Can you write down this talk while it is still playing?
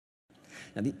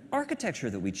Now, the architecture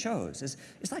that we chose is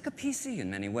like a PC in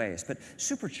many ways, but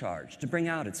supercharged to bring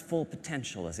out its full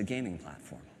potential as a gaming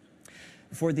platform.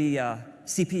 For the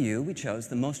CPU, we chose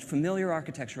the most familiar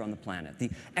architecture on the planet, the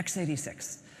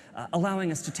x86,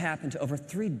 allowing us to tap into over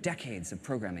 3 decades of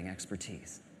programming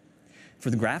expertise. For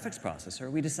the graphics processor,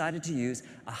 we decided to use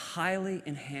a highly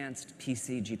enhanced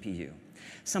PC GPU,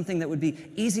 something that would be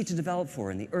easy to develop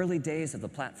for in the early days of the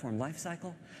platform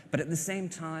lifecycle, but at the same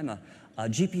time, a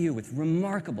GPU with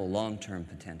remarkable long-term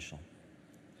potential.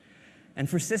 And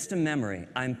for system memory,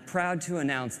 I'm proud to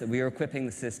announce that we are equipping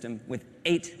the system with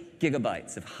 8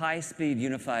 gigabytes of high-speed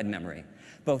unified memory,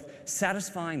 both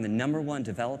satisfying the #1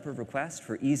 developer request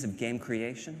for ease of game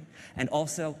creation and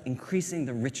also increasing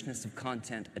the richness of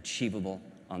content achievable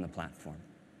on the platform.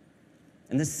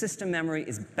 And this system memory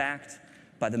is backed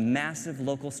by the massive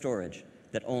local storage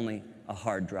that only a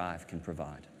hard drive can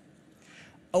provide.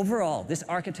 Overall, this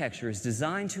architecture is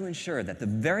designed to ensure that the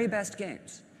very best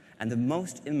games and the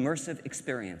most immersive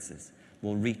experiences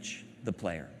will reach the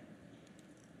player.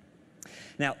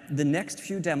 Now, the next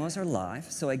few demos are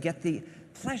live, so I get the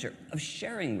pleasure of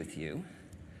sharing with you,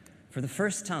 for the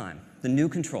first time, the new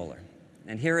controller.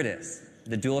 And here it is,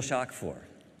 the Dualshock 4.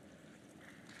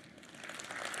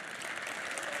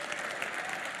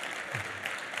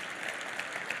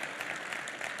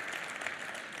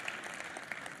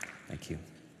 Thank you.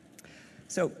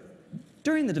 So,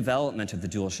 during the development of the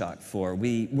Dualshock 4,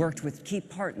 we worked with key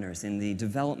partners in the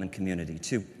development community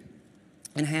to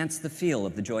enhance the feel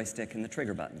of the joystick and the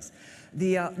trigger buttons.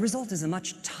 The result is a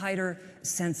much tighter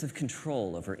sense of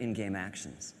control over in-game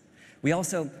actions. We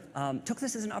also took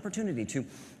this as an opportunity to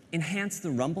enhance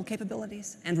the rumble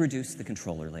capabilities and reduce the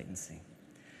controller latency.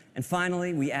 And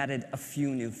finally, we added a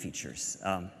few new features.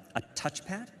 A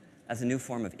touchpad as a new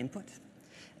form of input,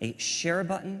 a share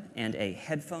button and a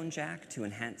headphone jack to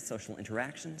enhance social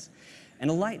interactions, and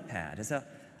a light pad as a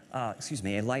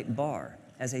light bar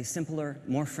as a simpler,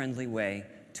 more friendly way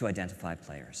to identify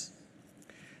players.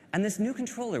 And this new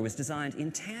controller was designed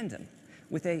in tandem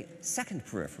with a second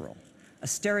peripheral, a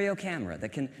stereo camera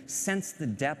that can sense the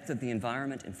depth of the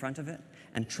environment in front of it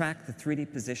and track the 3D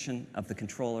position of the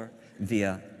controller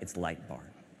via its light bar.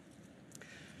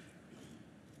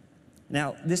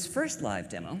 Now, this first live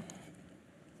demo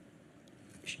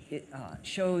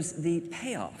shows the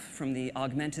payoff from the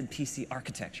augmented PC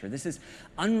architecture. This is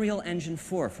Unreal Engine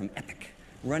 4 from Epic,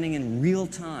 running in real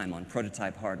time on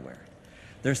prototype hardware.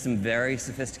 There's some very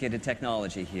sophisticated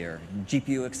technology here,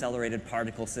 GPU-accelerated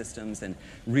particle systems and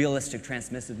realistic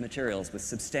transmissive materials with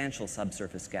substantial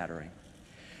subsurface scattering.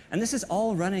 And this is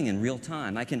all running in real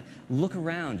time. I can look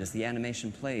around as the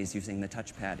animation plays using the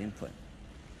touchpad input.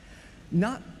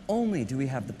 Not only do we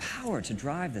have the power to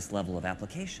drive this level of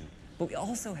application, but we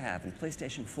also have in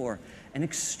PlayStation 4 an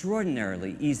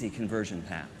extraordinarily easy conversion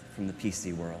path from the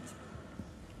PC world.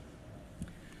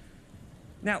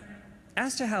 Now,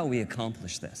 as to how we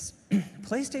accomplish this,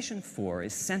 PlayStation 4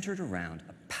 is centered around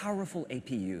a powerful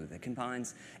APU that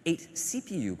combines 8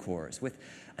 CPU cores with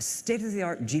a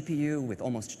state-of-the-art GPU with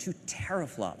almost 2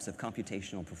 teraflops of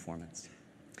computational performance.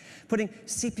 Putting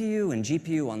CPU and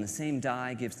GPU on the same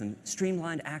die gives them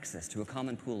streamlined access to a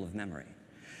common pool of memory.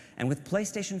 And with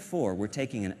PlayStation 4, we're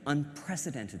taking an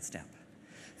unprecedented step.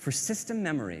 For system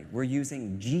memory, we're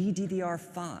using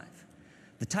GDDR5,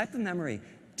 the type of memory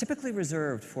typically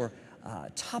reserved for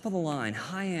top-of-the-line,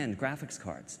 high-end graphics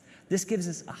cards. This gives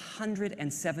us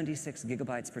 176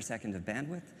 gigabytes per second of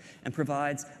bandwidth and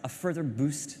provides a further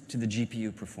boost to the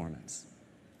GPU performance.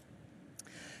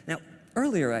 Now,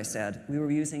 earlier I said we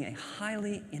were using a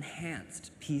highly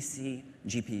enhanced PC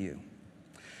GPU.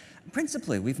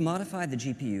 Principally, we've modified the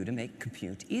GPU to make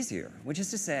compute easier, which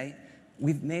is to say,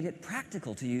 we've made it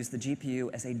practical to use the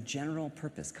GPU as a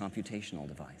general-purpose computational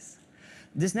device.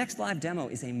 This next live demo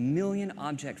is a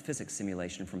million-object physics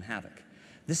simulation from Havoc.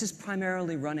 This is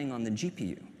primarily running on the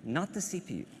GPU, not the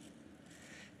CPU.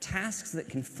 Tasks that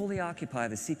can fully occupy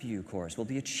the CPU cores will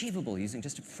be achievable using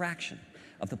just a fraction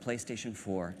of the PlayStation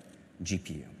 4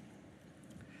 GPU.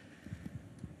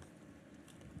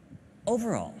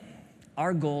 Overall,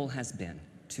 our goal has been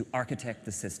to architect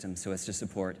the system so as to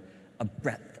support a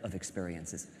breadth of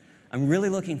experiences. I'm really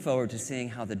looking forward to seeing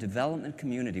how the development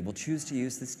community will choose to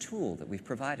use this tool that we've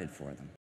provided for them.